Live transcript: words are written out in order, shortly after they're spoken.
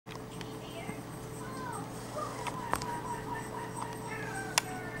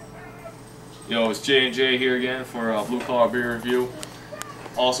Yo, it's J&J here again for Blue Collar Beer Review.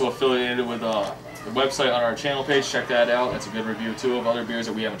 Also affiliated with the website on our channel page. Check that out. That's a good review too of other beers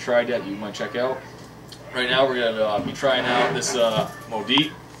that we haven't tried yet. You might check out. Right now we're gonna be trying out this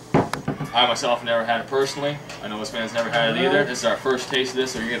Maudite. I myself have never had it personally. I know this man's never had it either. This is our first taste of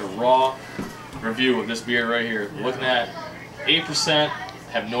this, so you get a raw review of this beer right here. We're looking at 8%.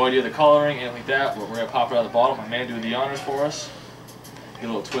 Have no idea the coloring, anything like that. But we're gonna pop it out of the bottle. My man doing the honors for us. Get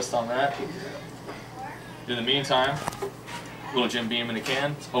a little twist on that. In the meantime, a little Jim Beam in the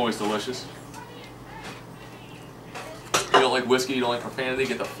can. It's always delicious. If you don't like whiskey, you don't like profanity,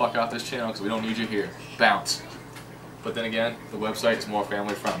 get the fuck off this channel because we don't need you here. Bounce. But then again, the website is more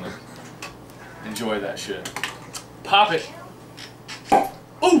family friendly. Enjoy that shit. Pop it.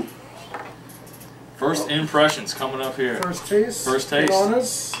 Ooh! First impressions coming up here. First taste. First taste.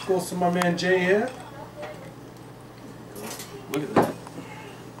 Honors goes to my man Jay here. Look at that.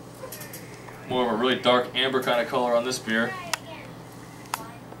 More of a really dark amber kind of color on this beer.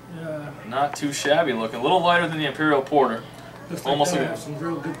 Yeah. Not too shabby looking. A little lighter than the Imperial Porter. Looks almost like like some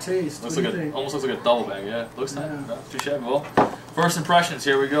real good taste. Looks what like do you think? almost looks like a double bag. Yeah, looks not too shabby. Well, first impressions.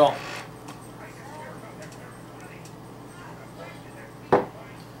 Here we go.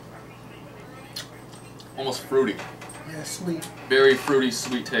 Almost fruity. Yeah, sweet. Very fruity,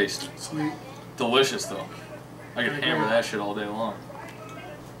 sweet taste. Sweet. Delicious though. I could hammer that shit all day long.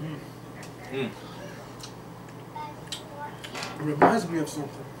 It reminds me of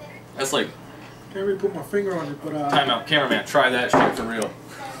something. That's like. Can't really put my finger on it, but Time out, cameraman. Try that shit for real.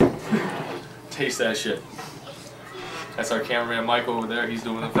 Taste that shit. That's our cameraman Mike over there. He's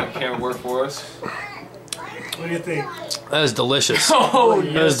doing the fucking camera work for us. What do you think? That is delicious. Oh,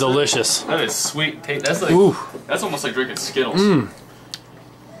 yes, that is delicious. That is sweet taste. That's like. Ooh. That's almost like drinking Skittles.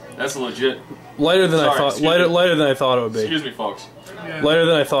 That's legit. Lighter than I thought. Lighter than I thought it would be. Excuse me, folks. Yeah. Lighter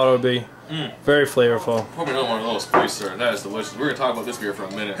than I thought it would be. Very flavorful. Probably another one of those, please, sir. That is delicious. We're gonna talk about this beer for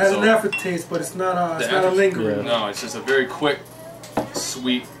a minute. Has an aftertaste, but it's not a lingering. Yeah. No, it's just a very quick,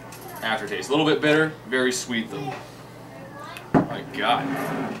 sweet aftertaste. A little bit bitter, very sweet though. My God.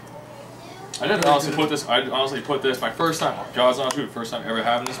 I didn't honestly put this. I honestly put this my first time. God's honest truth, first time ever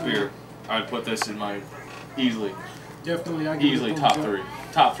having this beer. I'd put this in my Definitely, I give easily it a top thumbs up. three.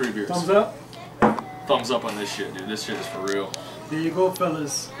 Top three beers. Thumbs up. Thumbs up on this shit, dude. This shit is for real. There you go,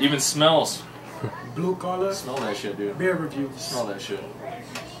 fellas. Even smells. Blue collar. Smell that shit, dude. Beer reviews. Smell that shit.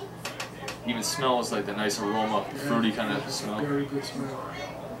 Even smells like the nice aroma, fruity kind of smell. Very good smell.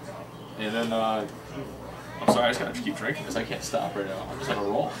 And then, I'm sorry, I just gotta keep drinking this. I can't stop right now. I'm just on a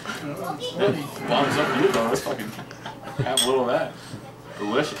roll. Bottoms up to you, though. Let's fucking have a little of that.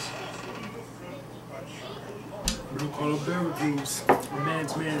 Delicious. Blue collar beer reviews.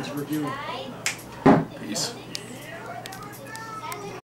 Man's review.